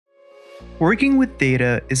Working with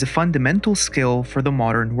data is a fundamental skill for the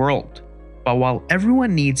modern world. But while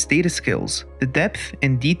everyone needs data skills, the depth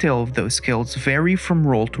and detail of those skills vary from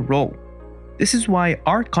role to role. This is why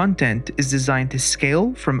our content is designed to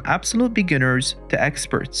scale from absolute beginners to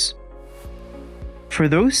experts. For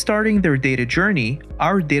those starting their data journey,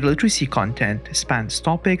 our data literacy content spans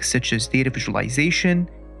topics such as data visualization,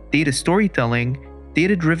 data storytelling,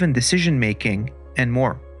 data-driven decision-making, and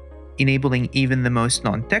more, enabling even the most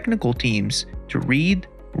non-technical teams to read,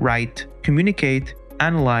 write, communicate,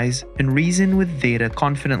 analyze, and reason with data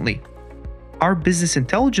confidently. Our business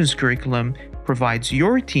intelligence curriculum provides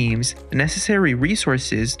your teams the necessary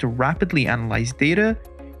resources to rapidly analyze data,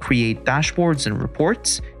 create dashboards and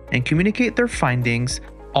reports, and communicate their findings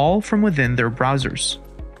all from within their browsers.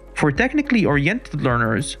 For technically oriented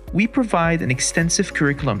learners, we provide an extensive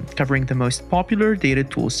curriculum covering the most popular data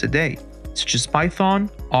tools today, such as Python,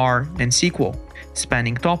 R, and SQL,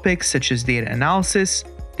 spanning topics such as data analysis,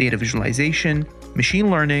 data visualization,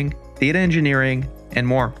 machine learning, data engineering, and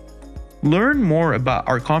more. Learn more about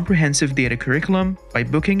our comprehensive data curriculum by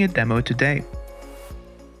booking a demo today.